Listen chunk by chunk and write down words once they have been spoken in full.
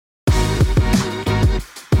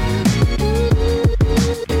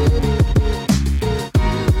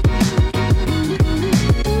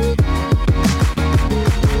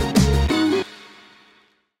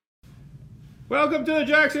Welcome to the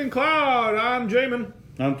Jackson Cloud. I'm Jamin.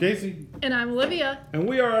 I'm Casey. And I'm Olivia. And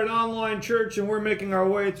we are an online church and we're making our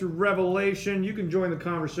way through Revelation. You can join the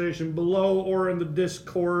conversation below or in the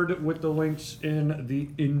Discord with the links in the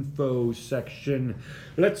info section.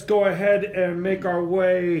 Let's go ahead and make our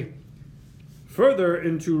way further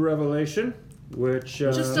into Revelation, which...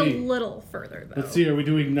 Just a little further, though. Let's see, are we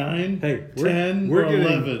doing 9, Hey, 10, we're or getting-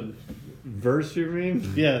 11? Verse, you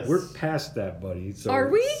mean? Yes. We're past that, buddy. So Are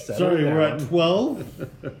we? settle Sorry, we're down. at 12?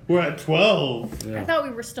 We're at 12. Yeah. I thought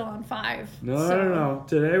we were still on 5. No.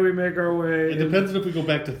 Today we make our way... It depends if we go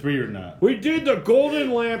back to 3 or not. We did the golden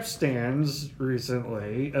lampstands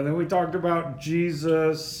recently, and then we talked about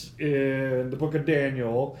Jesus in the book of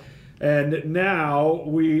Daniel, and now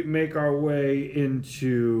we make our way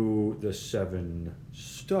into the 7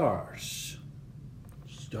 stars.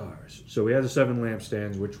 So we had the 7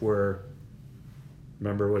 lampstands, which were,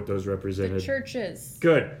 remember what those represented? The churches.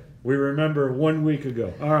 Good. We remember 1 week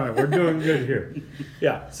ago. All right, we're doing good here.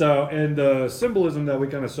 Yeah, so, and the symbolism that we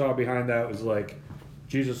kind of saw behind that was like,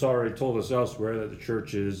 Jesus already told us elsewhere that the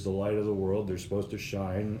church is the light of the world. They're supposed to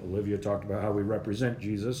shine. Olivia talked about how we represent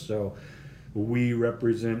Jesus, so we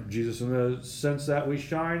represent Jesus in the sense that we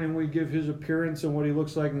shine and we give his appearance and what he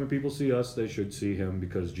looks like, and when people see us, they should see him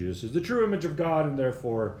because Jesus is the true image of God, and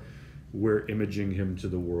therefore we're imaging him to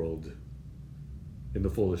the world in the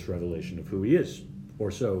fullest revelation of who he is,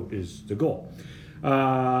 or so is the goal.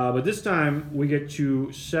 But this time we get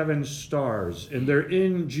to 7 stars, and they're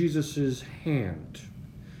in Jesus's hand.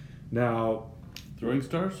 Now, Throwing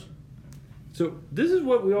stars? so this is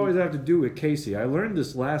what we always have to do with Casey. I learned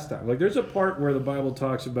this last time. Like, there's a part where the Bible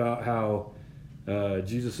talks about how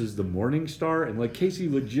Jesus is the morning star, and like Casey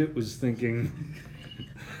legit was thinking,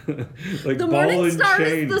 like The ball morning and star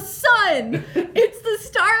chain. is the sun. It's the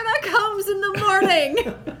star that comes in the morning.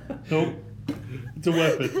 Nope. It's a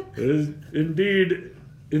weapon. It is indeed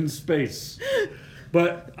in space.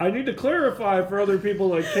 But I need to clarify for other people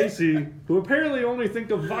like Casey, who apparently only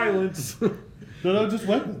think of violence. No, just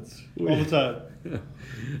weapons. All the time.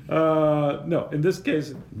 No, in this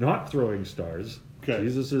case, not throwing stars. Okay.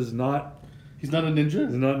 Jesus is not He's not a ninja?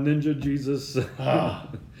 Ninja Jesus. Ah.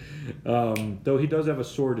 Though he does have a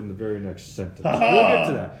sword in the very next sentence. We'll get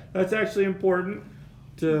to that. That's actually important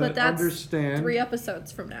to But that's understand. 3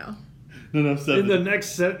 episodes from now. No, 7. In the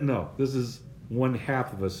next no, this is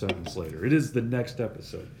 1/2 of a sentence later. It is the next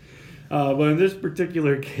episode. But in this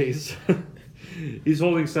particular case, he's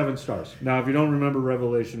holding 7 stars. Now, if you don't remember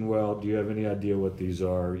Revelation well, do you have any idea what these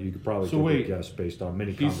are? You could probably take a guess based on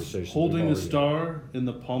many He's conversations. holding we've a already had. star in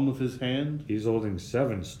the palm of his hand? He's holding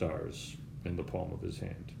 7 stars in the palm of his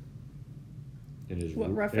hand.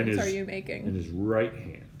 What reference are you In making? his right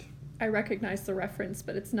hand. I recognize the reference,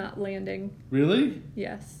 but it's not landing. Really?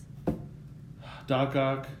 Yes. Doc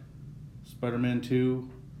Ock, Spider-Man 2.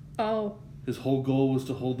 Oh, His whole goal was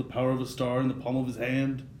to hold the power of a star in the palm of his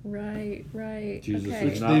hand. right. Jesus Okay.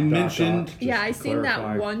 is not They Doc mentioned- Ock, Yeah, just I to seen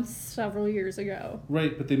clarify. that once several years ago.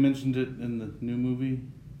 Right, but they mentioned it in the new movie.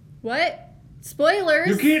 What? Spoilers.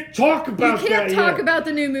 You can't talk about You can't that talk yet. about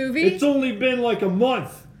the new movie. It's only been like a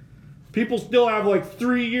month. People still have like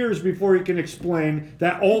 3 years before he can explain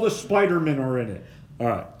that all the Spider-Men are in it. All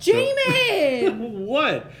right. so- Jamin!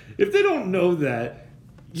 What? If they don't know that,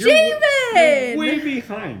 you're Jamin! way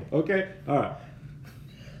behind. Okay? All right.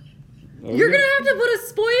 Okay. You're gonna have to put a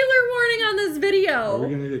spoiler warning on this Are we video.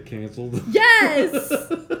 going to get canceled? Yes!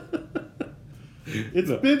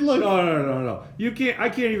 It's been like... No. You can't. I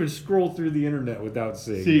can't even scroll through the internet without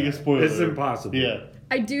seeing Seeing a that. spoiler. It's impossible. Yeah.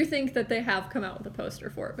 I do think that they have come out with a poster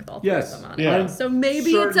for it with all 3 Yes. of them on Yeah. it. So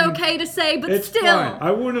maybe it's Certain- okay to say, but It's still. fine.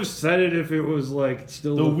 I wouldn't have said it if it was like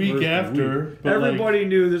still The the week first after, week. but, Everybody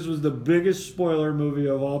knew this was the biggest spoiler movie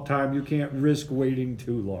of all time. You can't risk waiting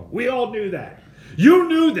too long. We all knew that. You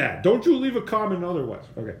knew that. Don't you leave a comment otherwise.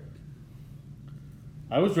 Okay.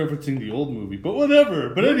 I was referencing the old movie, but whatever.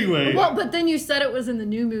 But anyway, Well, but then you said it was in the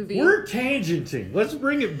new movie. We're tangenting. Let's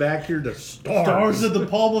bring it back here to stars. stars in the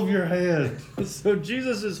palm of your hand. So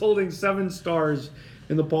Jesus is holding 7 stars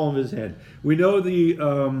in the palm of his hand. We know the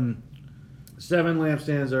 7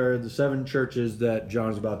 lampstands are the 7 churches that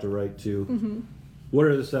John's about to write to. Mm-hmm. What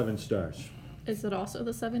are the 7 stars? Is it also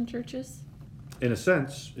the 7 churches? In a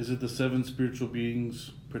sense. Is it the 7 spiritual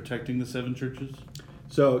beings protecting the 7 churches?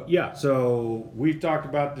 So, yeah. So we've talked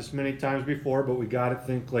about this many times before, but we got to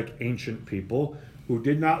think like ancient people who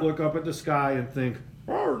did not look up at the sky and think,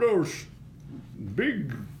 oh, those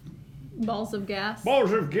big Balls of gas?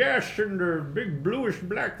 balls of gas and the big bluish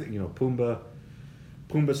black thing. You know,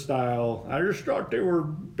 Pumbaa style. I just thought they were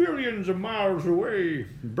billions of miles away,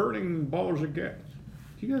 burning balls of gas.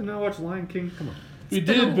 Do you guys not watch Lion King? Come on. We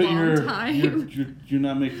been did, a but long time. you're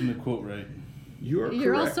not making the quote right. You're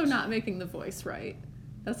You're correct. also not making the voice right.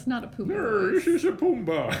 That's not a Pumbaa No, this voice. is a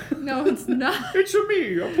Pumbaa. No, it's not. It's a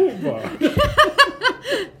me, a Pumbaa.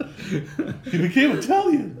 He became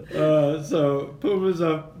Italian. So Pumbaa's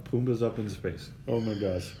up in space. Oh my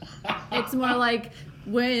gosh. It's more like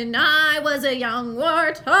when I was a young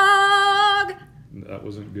warthog. That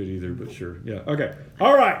wasn't good either, but sure. Yeah. Okay.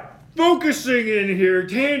 All right. Focusing in here.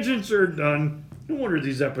 Tangents are done. No wonder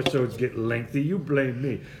these episodes get lengthy. You blame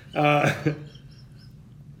me.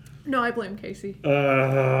 No, I blame Casey.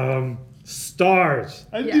 Stars.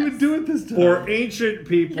 I didn't Yes. even do it this time. For ancient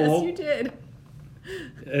people. Yes, you did.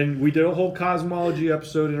 And we did a whole cosmology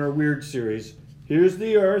episode in our weird series. Here's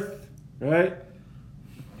the earth, right?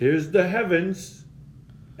 Here's the heavens.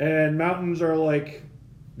 And mountains are like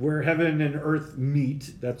where heaven and earth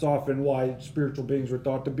meet. That's often why spiritual beings were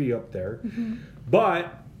thought to be up there.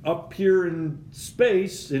 But up here in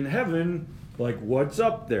space, in heaven, like what's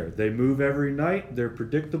up there? They move every night. They're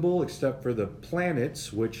predictable except for the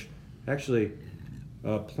planets, which actually,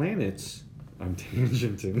 planets, I'm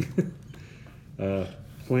tangenting.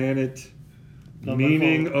 Planet, Not my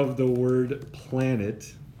meaning fault. of the word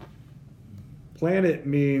planet. Planet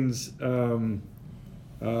means a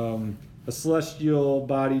celestial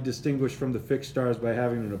body distinguished from the fixed stars by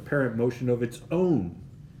having an apparent motion of its own,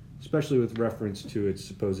 especially with reference to its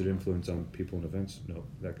supposed influence on people and events. No,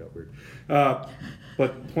 that got weird.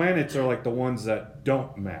 But planets are like the ones that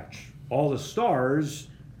don't match. All the stars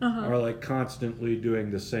are like constantly doing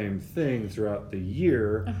the same thing throughout the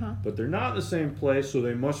year, but they're not in the same place, so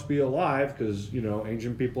they must be alive because, you know,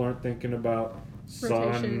 ancient people aren't thinking about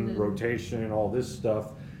sun, rotation, and all this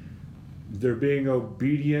stuff. They're being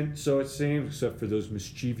obedient, so it seems, except for those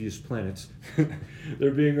mischievous planets.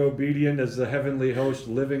 They're being obedient as the heavenly host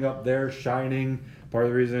living up there, shining. Part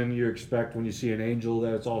of the reason you expect when you see an angel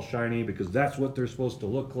that it's all shiny, because that's what they're supposed to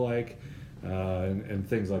look like, and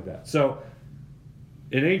things like that. So,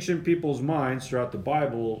 in ancient people's minds throughout the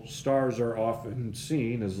Bible, stars are often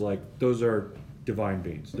seen as like, those are divine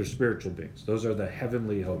beings. They're spiritual beings. Those are the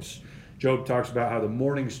heavenly hosts. Job talks about how the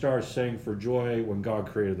morning stars sang for joy when God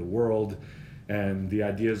created the world. And the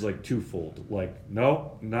idea is like twofold. Like,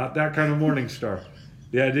 no, not that kind of morning star.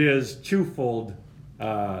 The idea is twofold.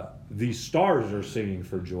 The stars are singing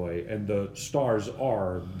for joy, and the stars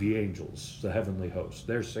are the angels, the heavenly hosts.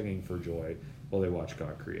 They're singing for joy while they watch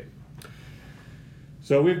God create.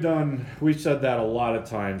 So we've said that a lot of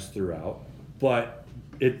times throughout, but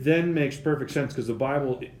it then makes perfect sense because the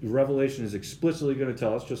Bible, Revelation is explicitly going to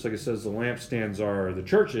tell us, just like it says the lampstands are the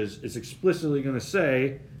churches, it's explicitly going to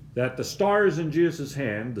say that the stars in Jesus'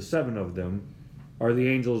 hand, the 7 of them, are the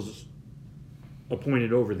angels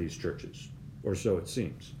appointed over these churches, or so it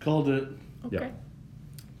seems. Called it. Okay. Yeah.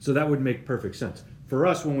 So that would make perfect sense. For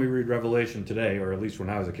us, when we read Revelation today, or at least when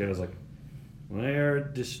I was a kid, I was like, why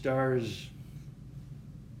are the stars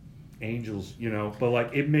angels, you know? But like,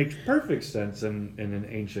 it makes perfect sense in an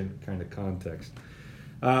ancient kind of context.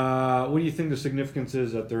 What do you think the significance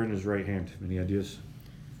is that they're in his right hand? Any ideas?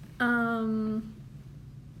 Isn't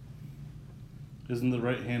the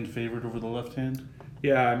right hand favored over the left hand?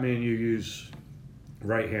 Yeah, I mean, you use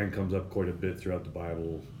right hand comes up quite a bit throughout the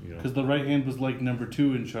Bible, you know. Because the right hand was like number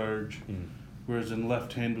 2 in charge, whereas in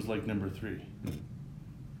left hand was like number 3.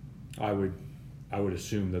 I would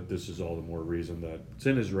assume that this is all the more reason that it's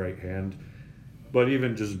in his right hand. But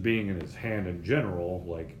even just being in his hand in general,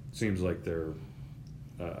 like, seems like they're,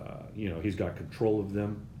 you know, he's got control of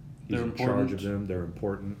them. He's They're in charge important. of them. They're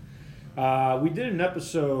important. We did an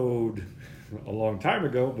episode a long time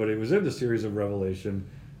ago, but it was in the series of Revelation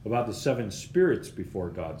about the 7 spirits before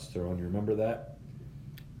God's throne. You remember that?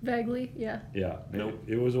 Vaguely, yeah. Yeah, Nope.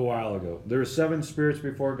 it was a while ago. There are 7 spirits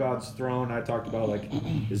before God's throne. I talked about, like,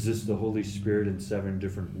 is this the Holy Spirit in 7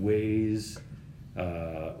 different ways?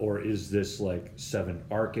 Or is this like 7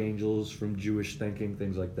 archangels from Jewish thinking,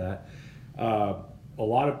 things like that? A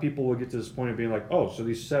lot of people will get to this point of being like, oh, so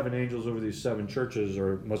these 7 angels over these 7 churches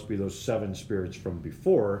must be those 7 spirits from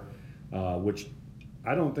before, which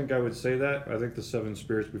I don't think I would say that. I think the 7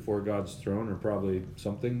 spirits before God's throne are probably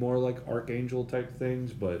something more like archangel type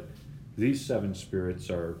things, but these 7 spirits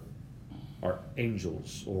are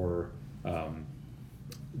angels, or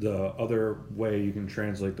the other way you can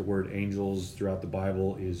translate the word angels throughout the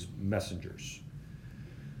Bible is messengers.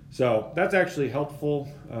 So that's actually helpful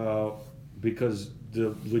because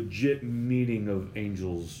the legit meaning of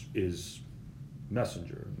angels is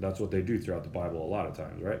messenger. That's what they do throughout the Bible a lot of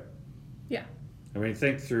times, right? Yeah. I mean,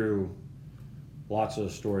 think through lots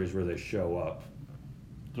of stories where they show up.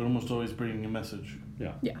 They're almost always bringing a message.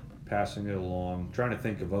 Yeah. Yeah. passing it along. I'm trying to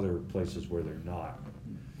think of other places where they're not.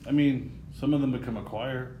 I mean, some of them become a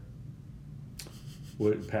choir.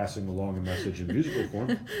 Passing along a message in musical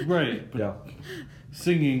form. Right. But Yeah.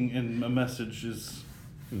 singing in a message is,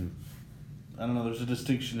 I don't know, there's a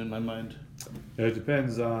distinction in my mind. It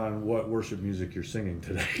depends on what worship music you're singing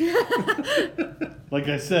today. Like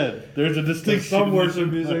I said, there's a In distinction. some worship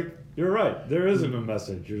music, you're right. There isn't a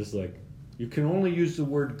message. You're just like, you can only use the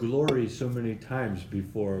word glory so many times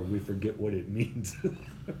before we forget what it means.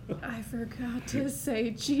 I forgot to say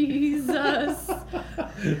Jesus.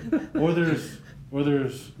 Or there's,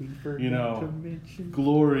 you know,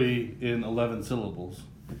 glory in 11 syllables.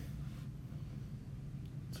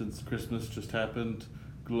 Since Christmas just happened,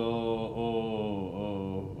 Is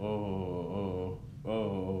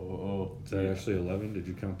that actually 11? Did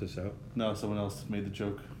you count this out? No, someone else made the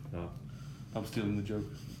joke. No. I'm stealing the joke.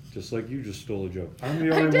 Just like you just stole a joke. I'm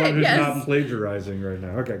the I only did, one who's yes. not plagiarizing right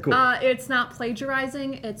now. Okay, cool. It's not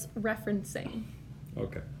plagiarizing, it's referencing.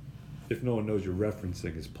 Okay. If no one knows you're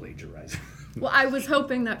referencing, it's plagiarizing. Well, I was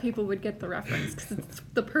hoping that people would get the reference because it's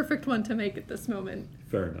the perfect one to make at this moment.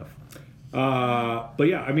 Fair enough. But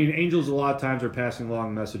yeah, I mean, angels a lot of times are passing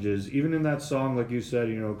along messages. Even in that song, like you said,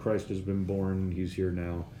 you know, Christ has been born, he's here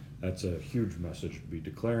now. That's a huge message to be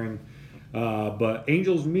declaring. But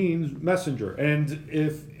angels means messenger. And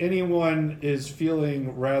if anyone is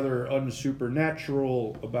feeling rather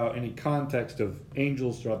unsupernatural about any context of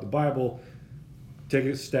angels throughout the Bible, take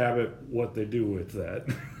a stab at what they do with that.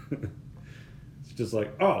 It's just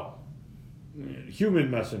like, oh, human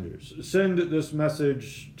messengers. Send this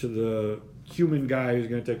message to the human guy who's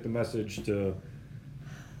going to take the message to,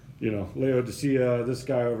 you know, Laodicea. This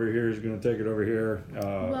guy over here is going to take it over here.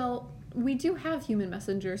 Well, we do have human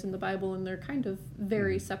messengers in the Bible, and they're kind of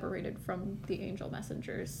very separated from the angel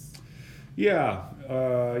messengers. Yeah,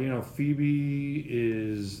 you know, Phoebe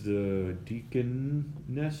is the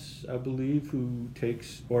deaconess, I believe, who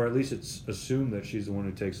takes, or at least it's assumed that she's the one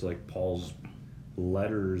who takes, like, Paul's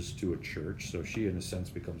letters to a church, so she in a sense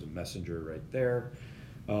becomes a messenger right there.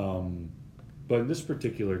 But in this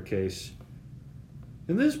particular case,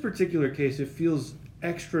 it feels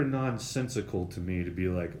extra nonsensical to me to be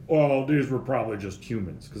like, oh, these were probably just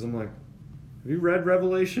humans, because I'm like, have you read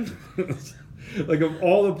Revelation? Like, of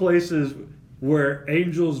all the places where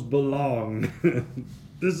angels belong,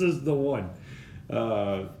 this is the one.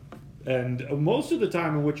 And most of the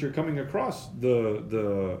time in which you're coming across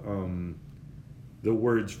the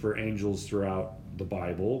words for angels throughout the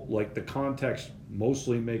Bible, like, the context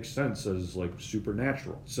mostly makes sense as, like,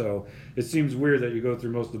 supernatural. So it seems weird that you go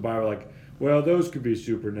through most of the Bible like, well, those could be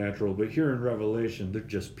supernatural, but here in Revelation, they're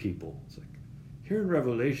just people. It's like, here in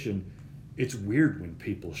Revelation, it's weird when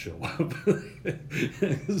people show up.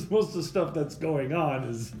 Because most of the stuff that's going on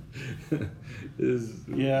is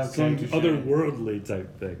some touche. otherworldly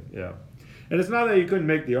type thing. Yeah. And it's not that you couldn't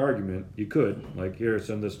make the argument. You could. Like, here,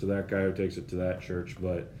 send this to that guy who takes it to that church.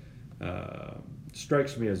 But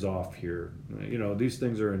strikes me as off here. You know, these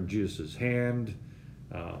things are in Jesus' hand.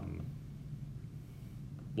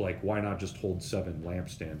 Like, why not just hold 7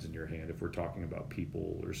 lampstands in your hand if we're talking about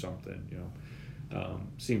people or something, you know?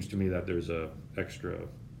 Seems to me that there's a extra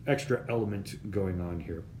element going on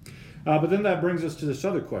here. But then that brings us to this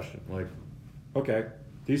other question. Like, okay,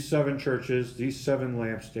 these 7 churches, these 7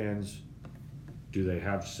 lampstands, do they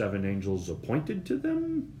have 7 angels appointed to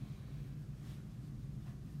them?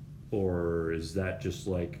 Or is that just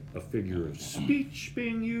like a figure of speech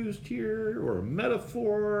being used here, or a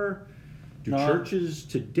metaphor? Do churches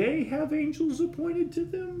today have angels appointed to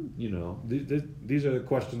them? You know, these are the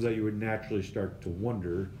questions that you would naturally start to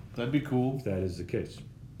wonder. That'd be cool. If that is the case.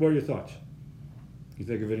 What are your thoughts? You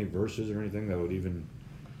think of any verses or anything that would even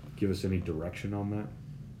give us any direction on that?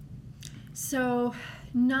 So,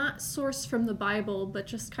 not sourced from the Bible, but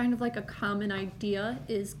just kind of like a common idea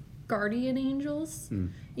is guardian angels.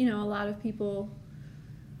 You know, a lot of people,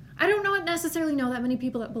 I don't necessarily know that many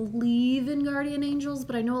people that believe in guardian angels,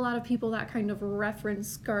 but I know a lot of people that kind of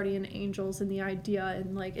reference guardian angels in the idea,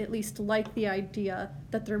 and like at least like the idea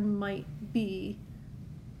that there might be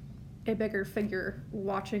a bigger figure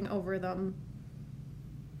watching over them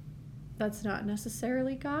that's not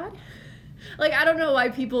necessarily God. Like, I don't know why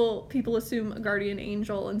people assume a guardian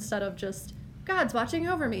angel instead of just God's watching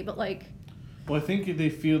over me, but like, Well, I think they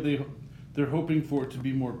feel they're hoping for it to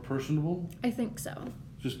be more personable. I think so.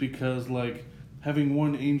 Just because, like, having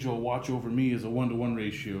one angel watch over me is a 1-to-1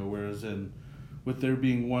 ratio, whereas with there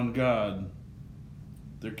being one God,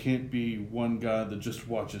 there can't be one God that just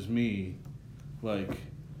watches me. Like,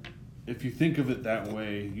 if you think of it that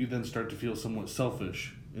way, you then start to feel somewhat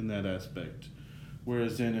selfish in that aspect.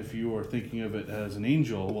 Whereas then if you are thinking of it as an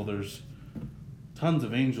angel, well, there's tons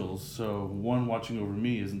of angels, so one watching over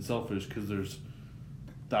me isn't selfish because there's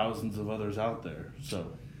thousands of others out there.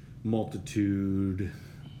 So Multitude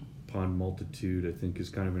upon multitude, I think, is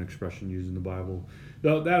kind of an expression used in the Bible.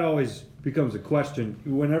 Though that always becomes a question.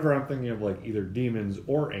 Whenever I'm thinking of like either demons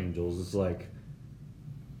or angels, it's like,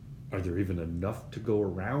 are there even enough to go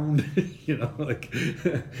around? You know, like,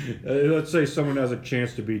 let's say someone has a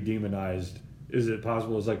chance to be demonized. Is it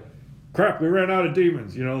possible? It's like, crap, we ran out of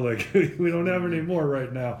demons. You know, like, we don't have any more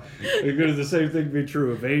right now. Could the same thing be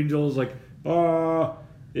true of angels? Like,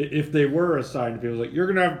 if they were assigned to people, like, you're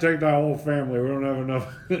going to have to take that whole family. We don't have enough.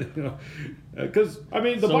 You know, because, I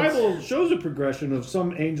mean, the Bible shows a progression of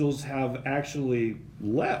some angels have actually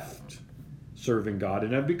left serving God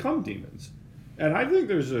and have become demons. And I think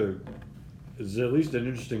is at least an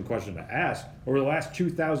interesting question to ask. Over the last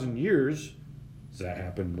 2,000 years, has that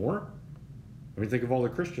happened more? I mean, think of all the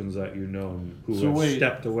Christians that you know who have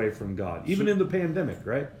stepped away from God, even in the pandemic,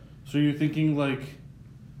 right? So you're thinking like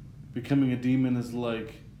becoming a demon is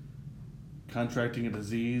like contracting a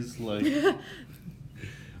disease, like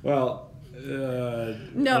well,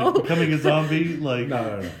 no, like becoming a zombie, like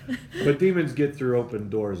no. But demons get through open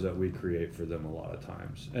doors that we create for them a lot of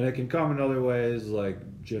times, and it can come in other ways, like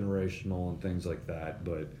generational and things like that.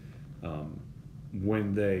 But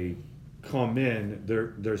when they come in,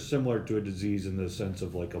 they're similar to a disease in the sense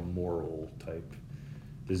of like a moral type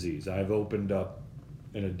disease. I've opened up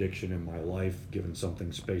an addiction in my life, given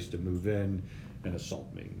something space to move in and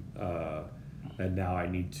assault me, and now I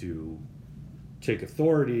need to take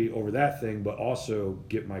authority over that thing, but also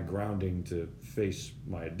get my grounding to face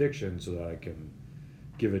my addiction so that I can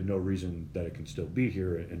give it no reason that it can still be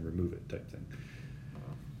here and remove it type thing.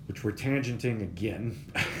 Which we're tangenting again.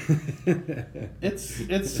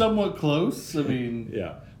 it's somewhat close. I mean,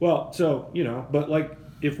 yeah. Well, so, you know, but like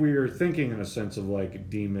if we are thinking in a sense of like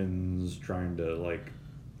demons trying to like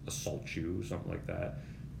assault you, something like that,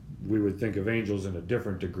 we would think of angels in a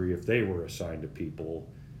different degree if they were assigned to people,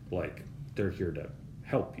 like they're here to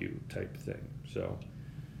help you type thing. So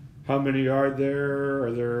how many are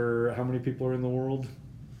there? How many people are in the world?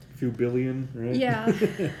 A few billion, right? Yeah.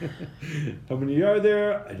 How many are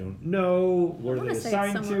there? I don't know. What I are they want to say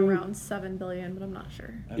assigned it's to? somewhere around 7 billion, but I'm not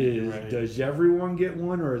sure. Does everyone get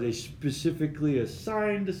one, or are they specifically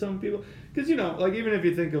assigned to some people? Because, you know, like even if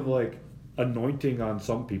you think of like anointing on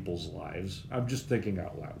some people's lives, I'm just thinking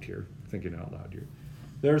out loud here.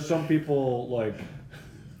 There are some people like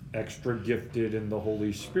extra gifted in the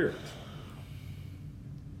Holy Spirit.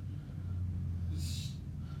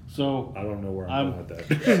 So I don't know where I'm going with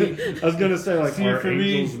that. I was gonna say like, are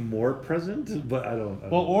angels more present? But I don't.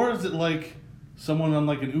 Well, or is it like someone on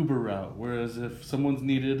like an Uber route? Whereas if someone's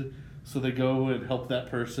needed, so they go and help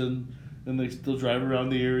that person, and they still drive around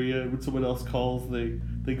the area. When someone else calls,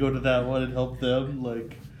 they go to that one and help them.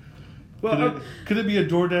 Like, well, could it be a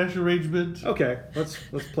DoorDash arrangement? Okay, let's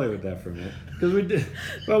play with that for a minute, because we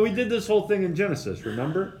did this whole thing in Genesis.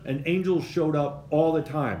 Remember, and angels showed up all the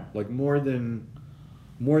time, like more than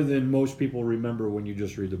most people remember when you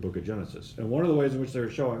just read the book of Genesis. And one of the ways in which they're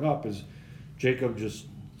showing up is Jacob just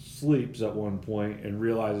sleeps at one point and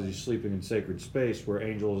realizes he's sleeping in sacred space where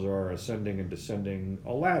angels are ascending and descending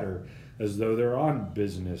a ladder as though they're on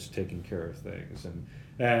business taking care of things.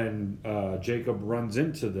 And Jacob runs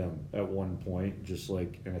into them at one point, just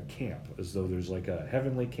like in a camp, as though there's like a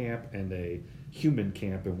heavenly camp and a human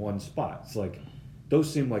camp in one spot. It's like,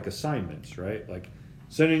 those seem like assignments, right? Like,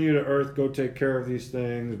 sending you to Earth, go take care of these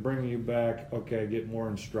things, bringing you back, okay, get more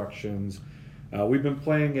instructions. We've been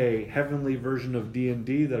playing a heavenly version of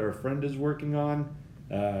D&D that our friend is working on.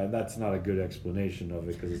 That's not a good explanation of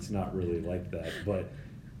it because it's not really like that, but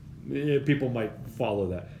people might follow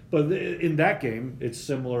that. But in that game, it's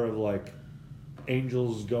similar of like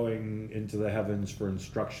angels going into the heavens for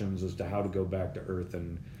instructions as to how to go back to Earth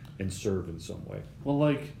and serve in some way. Well,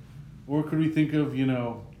 like, or could we think of, you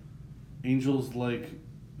know, angels like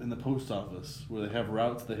in the post office where they have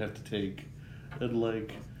routes they have to take and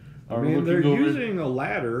like are they're using a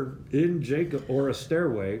ladder in Jacob or a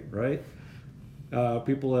stairway, right?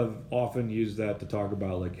 People have often used that to talk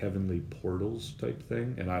about like heavenly portals type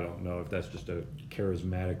thing, and I don't know if that's just a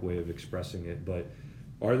charismatic way of expressing it, but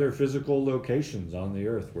are there physical locations on the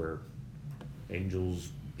earth where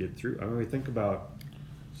angels get through? I mean, we think about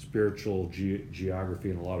spiritual geography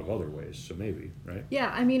in a lot of other ways, so maybe, right?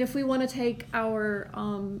 Yeah, I mean, if we want to take our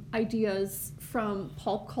ideas from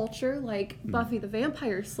pulp culture, like Buffy the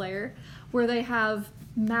Vampire Slayer, where they have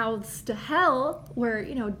mouths to hell where,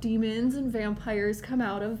 demons and vampires come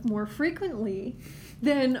out of more frequently,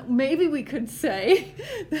 then maybe we could say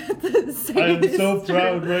that the I am Satanist so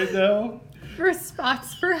proud right now. for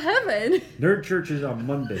spots for heaven. Nerd Church is on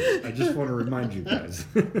Mondays. I just want to remind you guys.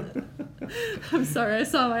 I'm sorry, I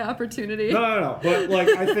saw my opportunity. No. But like,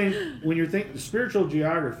 I think when you're thinking spiritual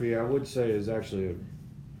geography, I would say is actually an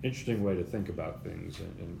interesting way to think about things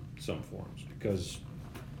in some forms, because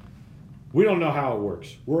we don't know how it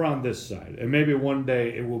works. We're on this side, and maybe one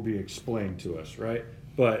day it will be explained to us, right?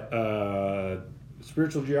 But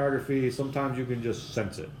spiritual geography, sometimes you can just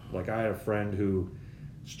sense it. Like, I had a friend who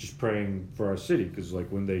was just praying for our city, because like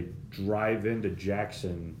when they drive into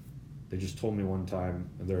Jackson, they just told me one time,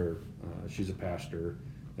 she's a pastor,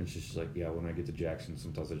 and she's just like, yeah, when I get to Jackson,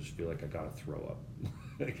 sometimes I just feel like I gotta throw up.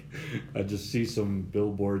 Like, I just see some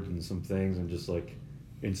billboards and some things, and just like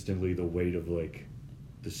instantly the weight of like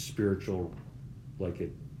the spiritual,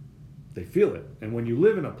 they feel it. And when you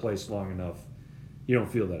live in a place long enough, you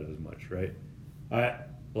don't feel that as much, right? I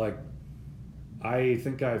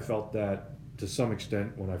think I felt that to some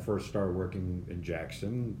extent when I first started working in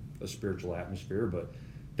Jackson, a spiritual atmosphere, but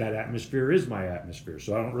that atmosphere is my atmosphere,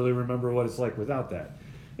 so I don't really remember what it's like without that.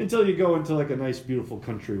 Until you go into like a nice, beautiful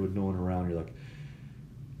country with no one around, you're like,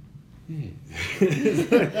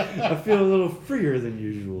 I feel a little freer than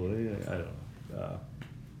usual. I don't know.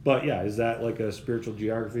 But yeah, is that like a spiritual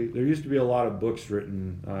geography? There used to be a lot of books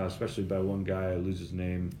written, especially by one guy, I lose his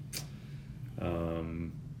name.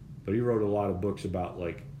 But he wrote a lot of books about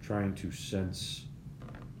like trying to sense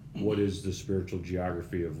what is the spiritual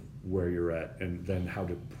geography of where you're at, and then how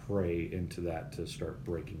to pray into that to start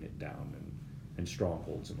breaking it down and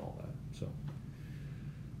strongholds and all that. So,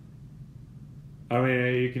 I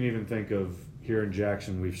mean, you can even think of here in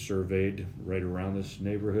Jackson, we've surveyed right around this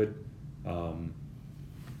neighborhood.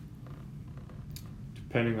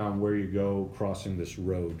 Depending on where you go crossing this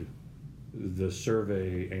road, the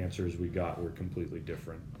survey answers we got were completely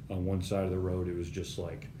different. On one side of the road, it was just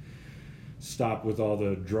like, stop with all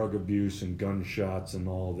the drug abuse and gunshots and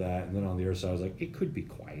all that. And then on the other side, I was like, it could be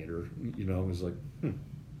quieter. It was like,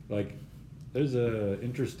 like, there's a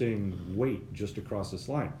interesting weight just across this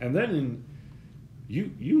line. And then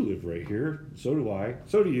you live right here, so do I,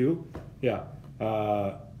 so do you, yeah.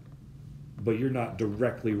 But you're not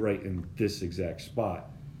directly right in this exact spot.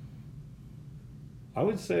 I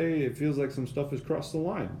would say it feels like some stuff has crossed the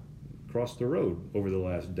line, crossed the road over the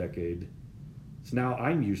last decade. So now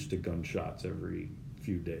I'm used to gunshots every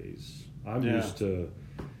few days. I'm used to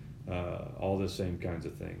all the same kinds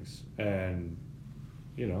of things. And,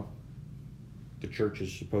 the church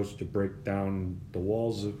is supposed to break down the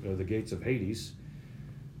walls of the gates of Hades.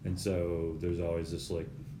 And so there's always this like,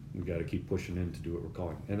 we got to keep pushing in to do what we're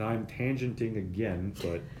calling. And I'm tangenting again,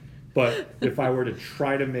 but if I were to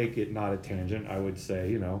try to make it not a tangent, I would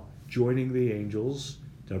say, joining the angels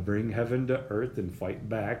to bring heaven to earth and fight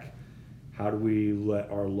back. How do we let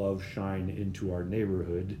our love shine into our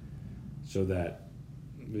neighborhood so that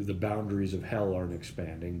the boundaries of hell aren't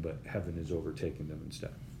expanding, but heaven is overtaking them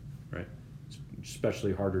instead, right? It's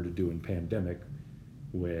especially harder to do in pandemic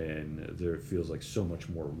when there feels like so much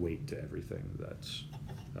more weight to everything that's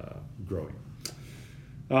growing.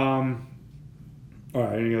 All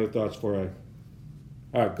right, any other thoughts for all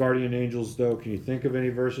right, guardian angels, though, can you think of any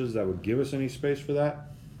verses that would give us any space for that?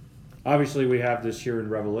 Obviously, we have this here in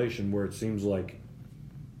Revelation where it seems like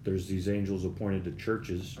there's these angels appointed to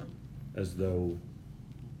churches as though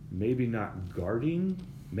maybe not guarding,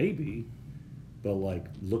 maybe, but like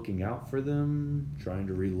looking out for them, trying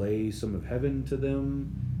to relay some of heaven to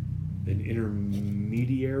them, an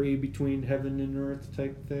intermediary between heaven and earth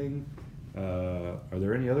type thing. Are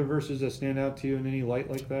there any other verses that stand out to you in any light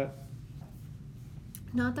like that?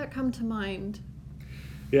 Not that come to mind.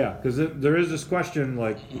 Yeah, because there is this question,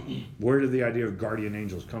 like, where did the idea of guardian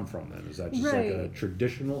angels come from then? Is that just like a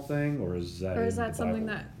traditional thing, or is that Or is that something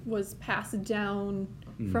that was passed down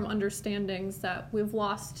from understandings that we've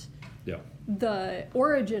lost the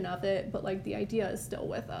origin of it, but like the idea is still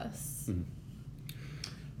with us?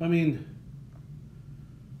 I mean,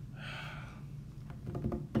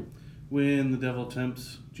 when the devil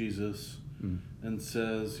tempts Jesus and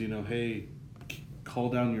says, hey, call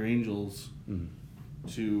down your angels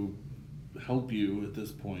to help you at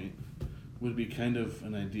this point, would be kind of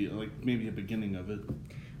an idea, like maybe a beginning of it.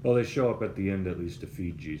 Well, they show up at the end at least to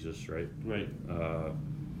feed Jesus, right? Right.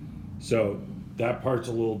 So that part's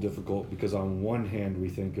a little difficult because on one hand we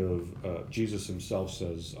think of Jesus himself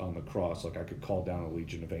says on the cross, like, I could call down a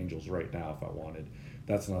legion of angels right now if I wanted.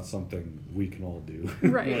 That's not something we can all do.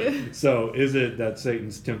 Right. So is it that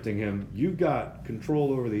Satan's tempting him, you got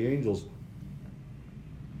control over the angels,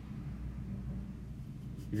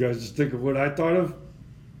 You guys just think of what I thought of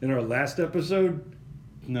in our last episode?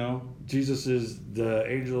 No. Jesus is the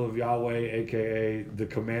angel of Yahweh, aka the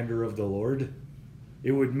commander of the Lord.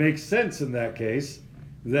 It would make sense in that case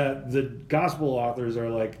that the gospel authors are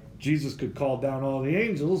like, Jesus could call down all the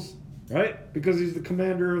angels, right? Because he's the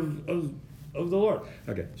commander of the Lord.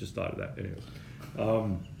 Okay, just thought of that. Anyways.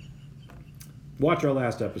 Watch our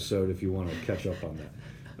last episode if you want to catch up on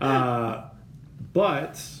that.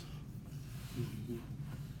 But,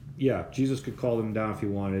 yeah, Jesus could call them down if he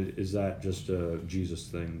wanted. Is that just a Jesus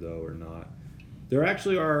thing, though, or not? There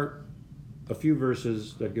actually are a few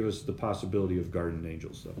verses that give us the possibility of guardian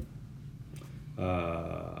angels, though.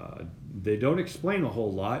 They don't explain a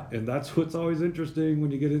whole lot, and that's what's always interesting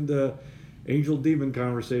when you get into angel-demon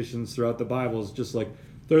conversations throughout the Bible. It's just like,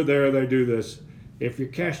 they're there, they do this. If you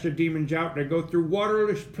cast the demons out, they go through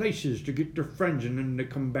waterless places to get their friends, and then they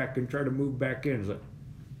come back and try to move back in. It's like,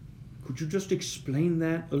 could you just explain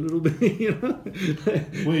that a little bit? You know?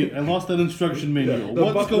 Wait, I lost that instruction manual.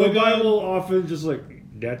 The What's going Bible on? often just like,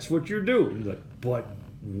 that's what you're doing. He's like, but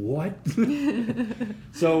what?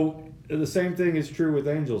 So the same thing is true with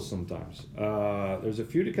angels sometimes. There's a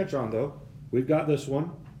few to catch on, though. We've got this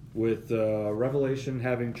one with Revelation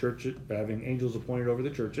having angels appointed over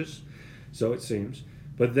the churches. So it seems.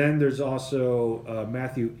 But then there's also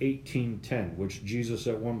Matthew 18:10, which Jesus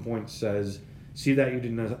at one point says, see that you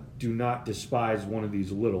do not despise one of these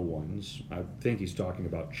little ones. I think he's talking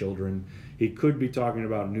about children. He could be talking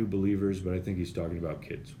about new believers, but I think he's talking about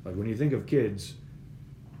kids. Like when you think of kids,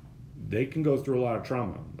 they can go through a lot of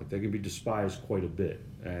trauma. Like they can be despised quite a bit.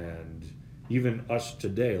 And even us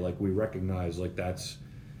today, like we recognize like that's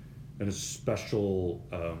a special...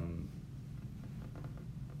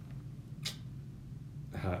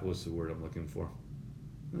 what's the word I'm looking for?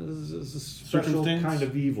 This is a special kind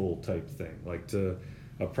of evil type thing, like to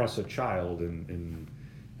oppress a child in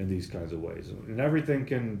these kinds of ways. And everything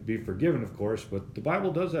can be forgiven, of course, but the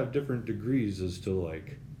Bible does have different degrees as to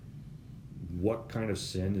like what kind of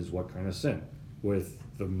sin is what kind of sin. With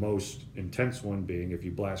the most intense one being if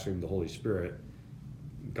you blaspheme the Holy Spirit,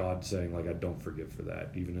 God saying like I don't forgive for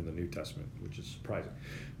that, even in the New Testament, which is surprising.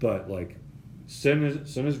 But like sin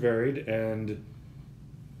is varied, and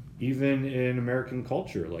even in American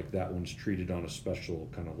culture, like that one's treated on a special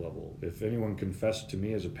kind of level. If anyone confessed to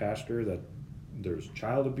me as a pastor that there's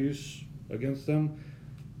child abuse against them,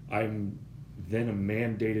 I'm then a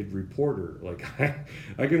mandated reporter. Like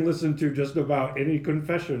I can listen to just about any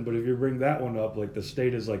confession, but if you bring that one up, like the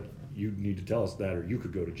state is like, you need to tell us that or you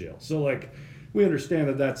could go to jail. So like we understand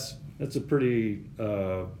that that's a pretty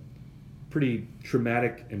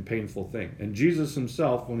traumatic and painful thing. And Jesus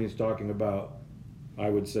himself, when he's talking about, I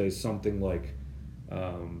would say something like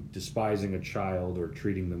despising a child or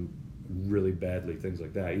treating them really badly, things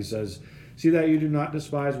like that. He says, see that you do not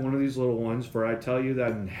despise one of these little ones, for I tell you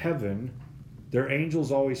that in heaven, their angels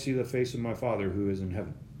always see the face of my Father who is in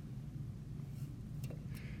heaven.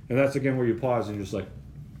 And that's again where you pause and you're just like,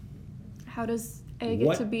 how does A get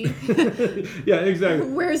what? to B? Yeah, exactly.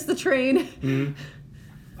 Where's the train? Mm-hmm.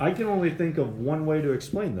 I can only think of one way to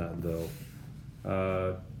explain that,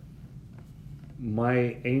 though.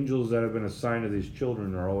 My angels that have been assigned to these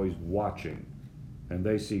children are always watching, and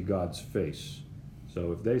they see God's face.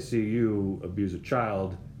 So if they see you abuse a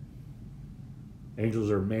child, angels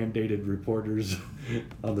are mandated reporters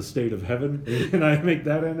on the state of heaven. Can I make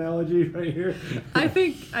that analogy right here? I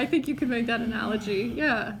think you could make that analogy.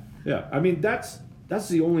 Yeah. Yeah, I mean that's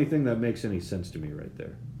the only thing that makes any sense to me right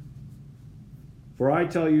there. For I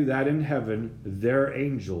tell you that in heaven their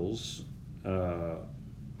angels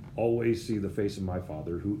always see the face of my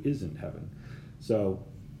Father who is in heaven. So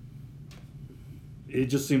it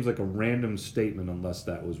just seems like a random statement unless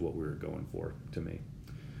that was what we were going for to me.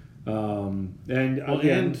 And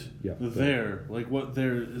again, yeah, there, like what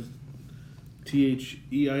there is,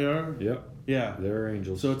 Their. Yep. Yeah, they're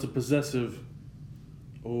angels. so it's a possessive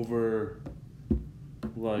over,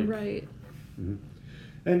 like, Right. Mm-hmm.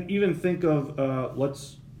 And even think of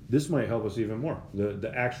this might help us even more.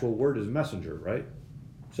 The actual word is messenger, right?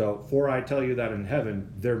 So, for I tell you that in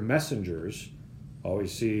heaven, their messengers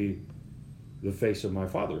always see the face of my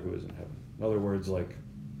Father who is in heaven. In other words, like,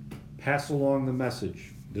 pass along the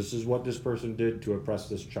message. This is what this person did to oppress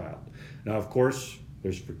this child. Now, of course,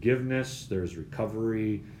 there's forgiveness, there's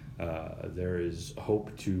recovery, there is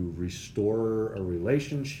hope to restore a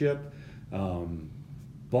relationship.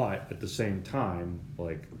 But at the same time,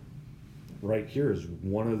 like, right here is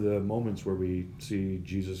one of the moments where we see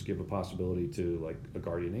Jesus give a possibility to like a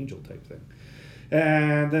guardian angel type thing.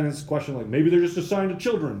 And then it's a question like, maybe they're just assigned to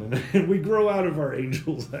children, and then we grow out of our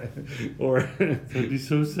angels. Or That'd be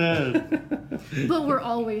so sad. But we're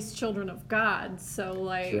always children of God, so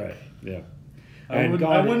like. right, yeah. I And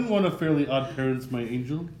wouldn't want a Fairly Odd Parents, my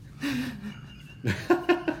angel.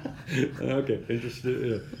 Okay,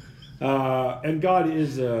 interesting. Yeah. And God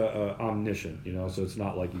is omniscient, so it's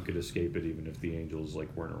not like you could escape it even if the angels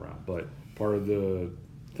like weren't around. But part of the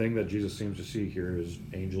thing that Jesus seems to see here is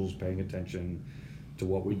angels paying attention to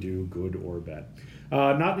what we do, good or bad.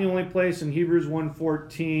 Not the only place in Hebrews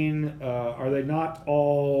 1:14. Are they not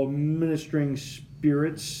all ministering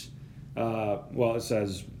spirits? Well, it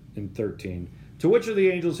says in 13. To which of the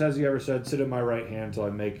angels has he ever said, "Sit at my right hand till I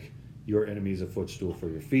make your enemies a footstool for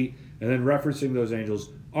your feet"? And then referencing those angels,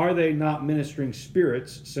 are they not ministering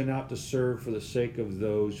spirits sent out to serve for the sake of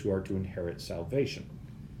those who are to inherit salvation?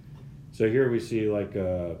 So here we see like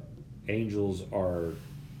angels are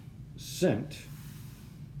sent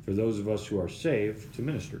for those of us who are saved to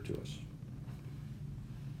minister to us.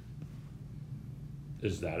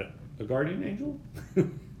 Is that a guardian angel?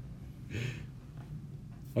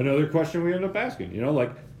 Another question we end up asking,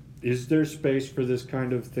 like, is there space for this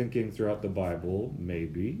kind of thinking throughout the Bible?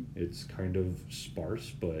 Maybe. It's kind of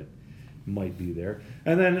sparse, but might be there.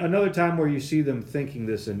 And then another time where you see them thinking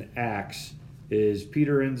this in Acts is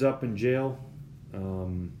Peter ends up in jail,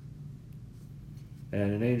 and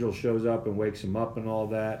an angel shows up and wakes him up and all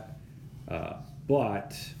that.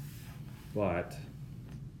 But, where'd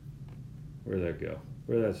that go?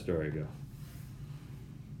 Where'd that story go?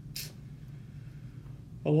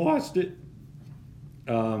 I lost it.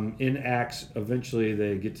 In Acts, eventually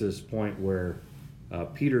they get to this point where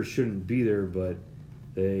Peter shouldn't be there, but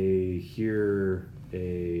they hear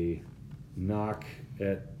a knock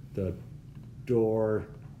at the door.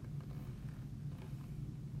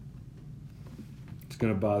 It's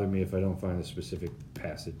going to bother me if I don't find a specific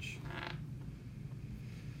passage.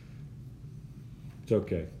 It's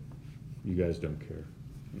okay. You guys don't care.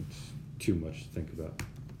 It's too much to think about.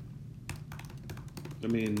 I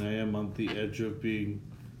mean, I am on the edge of being.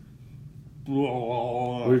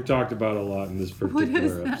 We've talked about a lot in this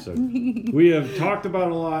particular that episode. mean? We have talked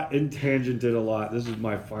about a lot and tangented a lot. This is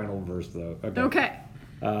my final verse, though. Okay.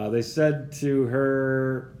 They said to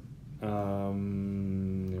her,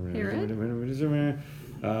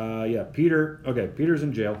 Peter. Okay, Peter's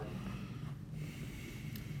in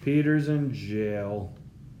jail.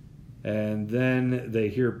 And then they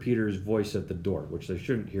hear Peter's voice at the door, which they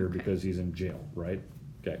shouldn't hear because he's in jail, right?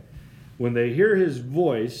 Okay. When they hear his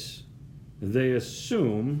voice, they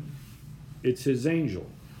assume it's his angel.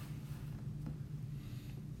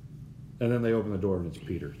 And then they open the door and it's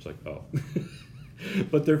Peter. It's like, oh.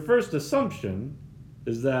 But their first assumption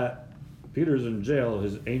is that Peter's in jail,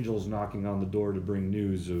 his angel's knocking on the door to bring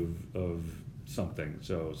news of something.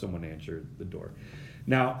 So someone answered the door.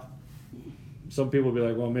 Now, some people will be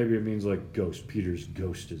like, well, maybe it means like ghost. Peter's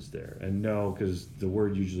ghost is there. And no, because the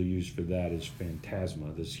word usually used for that is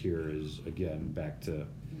phantasma. This here is, again, back to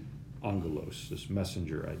angelos, this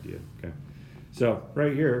messenger idea. Okay, so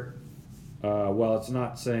right here, while it's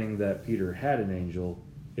not saying that Peter had an angel,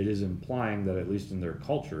 it is implying that at least in their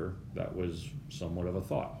culture, that was somewhat of a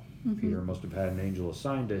thought. Mm-hmm. Peter must have had an angel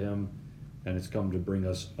assigned to him, and it's come to bring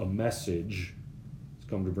us a message. It's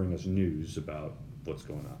come to bring us news about what's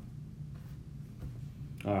going on.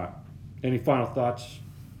 All right. Any final thoughts?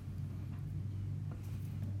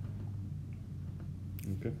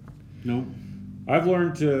 Okay. Nope. I've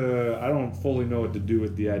learned to, I don't fully know what to do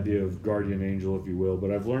with the idea of guardian angel, if you will,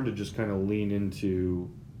 but I've learned to just kind of lean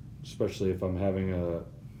into, especially if I'm having a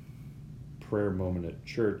prayer moment at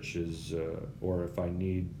church, or if I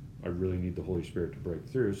really need the Holy Spirit to break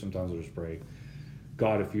through, sometimes I'll just pray,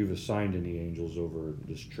 God, if you've assigned any angels over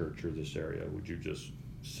this church or this area, would you just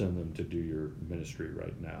send them to do your ministry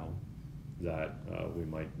right now, that we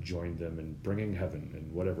might join them in bringing heaven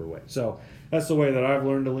in whatever way. So that's the way that I've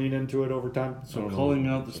learned to lean into it over time. So calling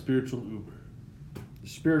out the spiritual Uber. The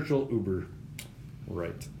spiritual Uber.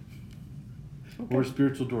 Right. Okay. Or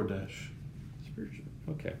spiritual DoorDash. Spiritual.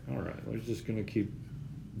 Okay, all right. We're just going to keep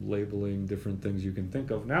labeling different things you can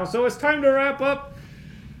think of now. So it's time to wrap up.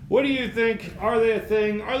 What do you think? Are they a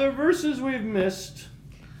thing? Are there verses we've missed?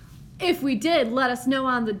 If we did, let us know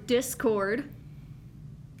on the Discord.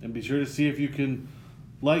 And be sure to see if you can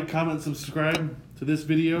like, comment, subscribe to this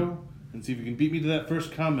video, and see if you can beat me to that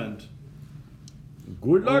first comment.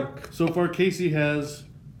 Good luck. So far, Casey has.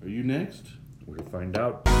 Are you next? We'll find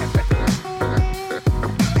out.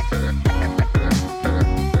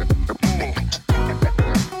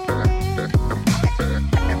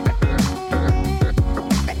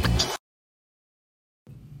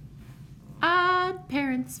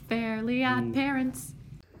 parents, Fairly Odd Parents.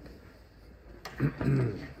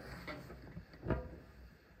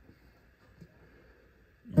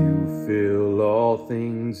 You fill all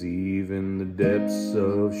things, even the depths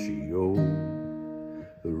of Sheol.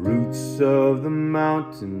 The roots of the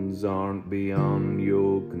mountains aren't beyond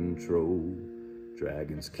your control.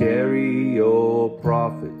 Dragons carry your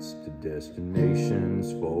prophets to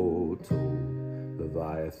destinations foretold.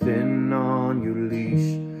 Leviathan on your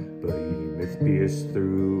leash, behemoth pierced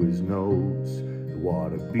through his nose. The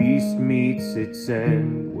water beast meets its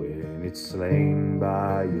end when it's slain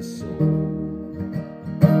by your soul.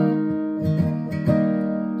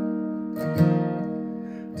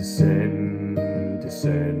 Descend,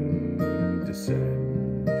 descend,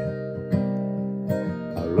 descend.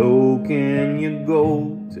 How low can you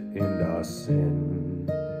go to end our sin?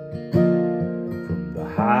 From the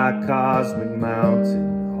high cosmic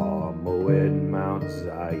mountain, Har-Moed, Mount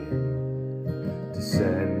Zion.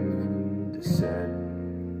 Descend,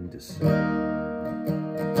 descend, descend.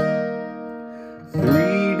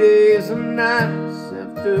 3 days and nights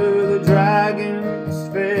after the dragon was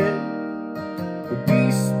fed, the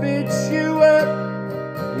beast spits you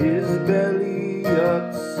up, his belly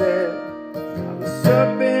upset. Now the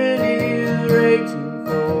serpent is raging,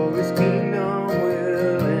 for his kingdom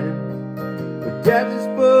will end. But death is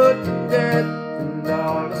put to death, and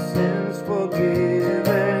all the sins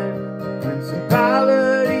forgiven.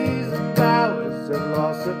 Principalities and powers have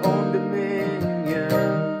lost their own dominion.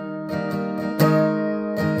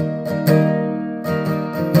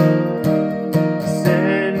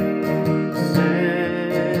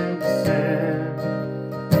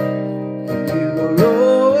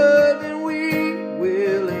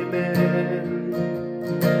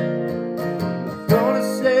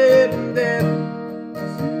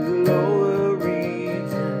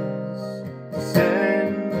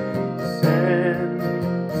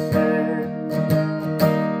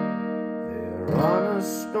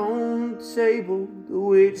 Table, the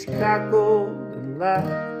witch cackled and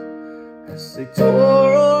laughed as they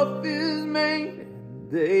tore off his mane and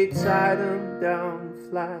they tied him down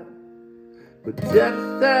flat. But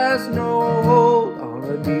death has no hold on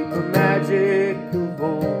a deeper magic of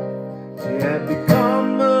old. She had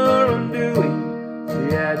become her undoing,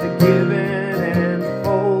 she had to give in and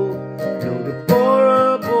fold. No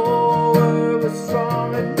deplorable word was strong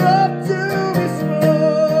enough to be spoiled.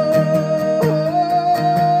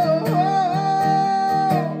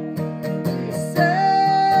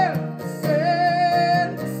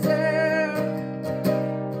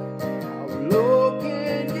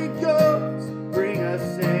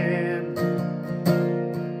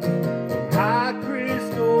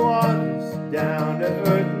 Down to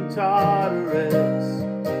earth and Tartarus.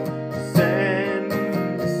 Descend,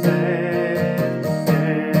 descend,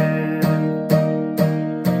 descend.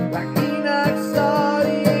 Like Enoch saw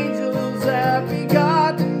the angels that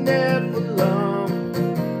begot the Nephilim.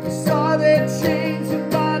 He saw their chains and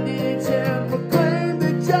bondage and proclaimed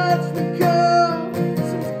the judgment come.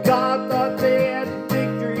 Since God thought they had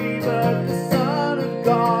victory, but the Son of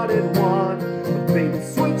God had won. A bait and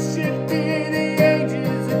switch shifted in the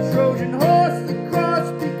ages, a Trojan horse.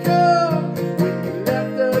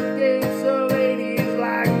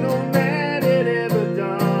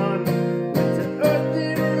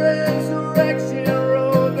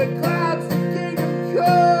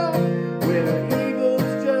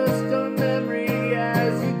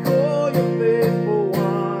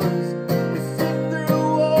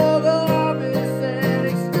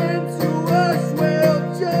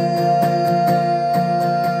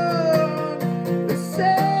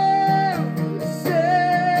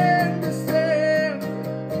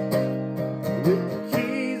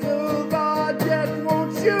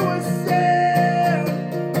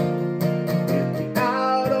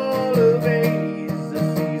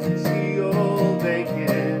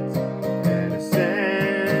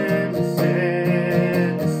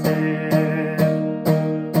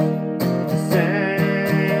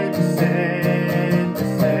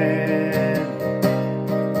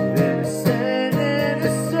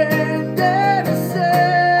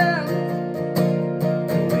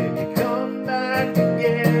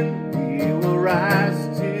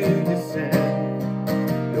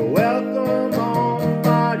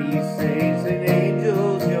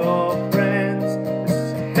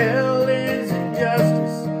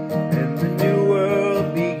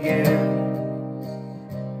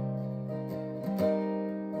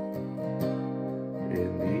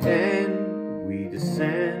 And we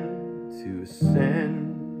descend to ascend.